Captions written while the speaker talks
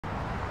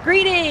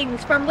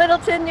Greetings from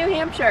Littleton, New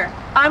Hampshire.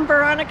 I'm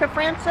Veronica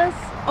Francis,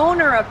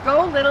 owner of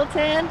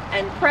GoLittleton,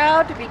 and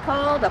proud to be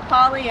called a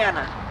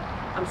Pollyanna.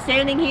 I'm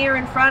standing here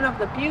in front of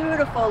the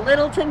beautiful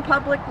Littleton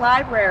Public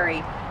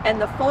Library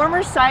and the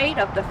former site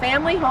of the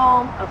family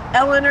home of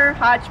Eleanor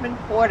Hodgman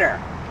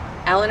Porter.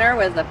 Eleanor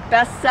was a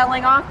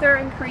best-selling author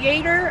and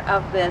creator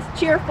of this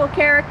cheerful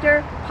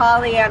character,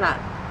 Pollyanna.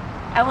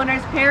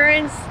 Eleanor's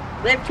parents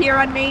lived here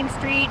on Main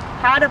Street,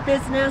 had a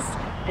business,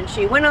 and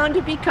she went on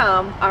to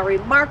become a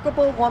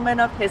remarkable woman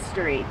of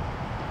history.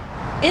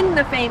 In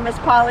the famous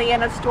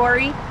Pollyanna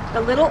story,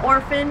 the little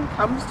orphan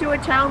comes to a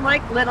town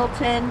like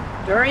Littleton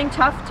during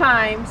tough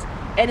times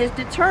and is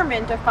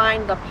determined to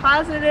find the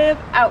positive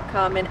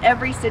outcome in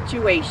every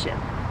situation.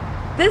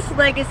 This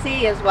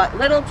legacy is what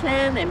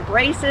Littleton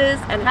embraces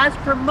and has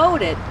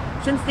promoted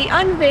since the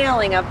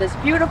unveiling of this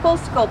beautiful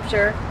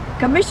sculpture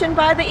commissioned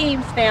by the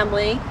Eames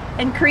family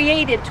and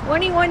created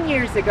 21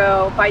 years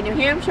ago by New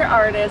Hampshire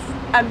artist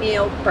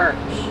Emil Birch.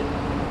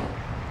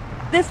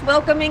 This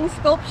welcoming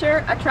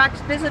sculpture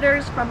attracts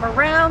visitors from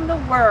around the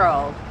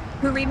world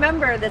who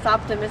remember this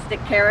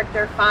optimistic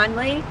character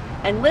fondly,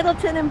 and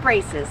Littleton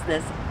embraces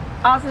this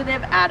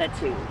positive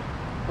attitude.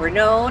 We're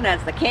known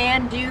as the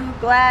can-do,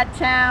 glad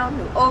town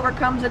who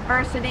overcomes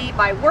adversity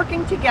by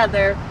working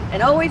together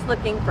and always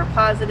looking for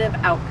positive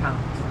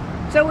outcomes.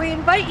 So we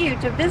invite you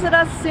to visit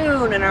us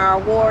soon in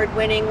our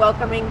award-winning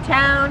welcoming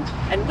town,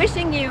 and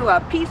wishing you a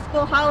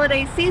peaceful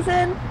holiday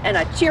season and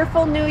a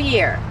cheerful new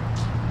year.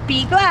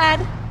 Be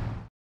glad!